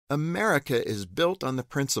America is built on the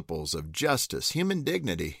principles of justice, human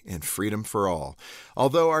dignity, and freedom for all.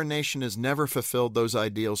 Although our nation has never fulfilled those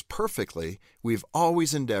ideals perfectly, we've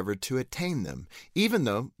always endeavored to attain them, even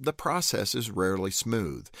though the process is rarely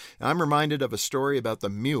smooth. I'm reminded of a story about the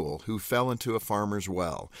mule who fell into a farmer's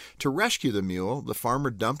well. To rescue the mule, the farmer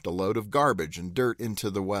dumped a load of garbage and dirt into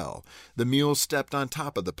the well. The mule stepped on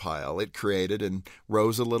top of the pile it created and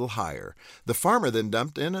rose a little higher. The farmer then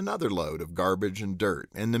dumped in another load of garbage and dirt,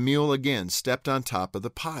 and the mule again stepped on top of the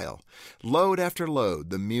pile. Load after load,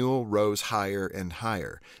 the mule rose higher and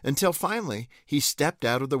higher, until finally he stepped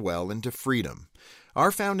out of the well into freedom.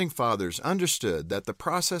 Our founding fathers understood that the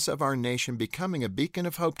process of our nation becoming a beacon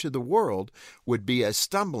of hope to the world would be a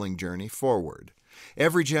stumbling journey forward.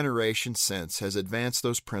 Every generation since has advanced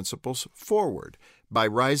those principles forward by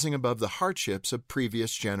rising above the hardships of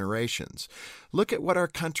previous generations. Look at what our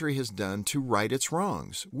country has done to right its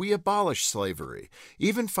wrongs. We abolished slavery,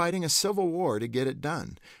 even fighting a civil war to get it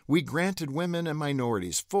done. We granted women and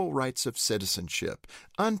minorities full rights of citizenship,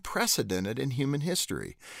 unprecedented in human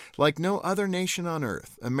history. Like no other nation on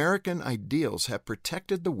earth, American ideals have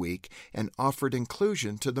protected the weak and offered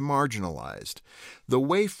inclusion to the marginalized. The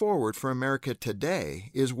way forward for America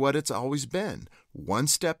today is what it's always been, one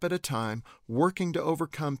step at a time, working to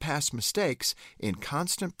overcome past mistakes in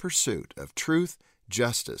constant pursuit of truth,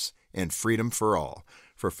 justice, and freedom for all.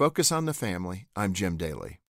 For Focus on the Family, I'm Jim Daly.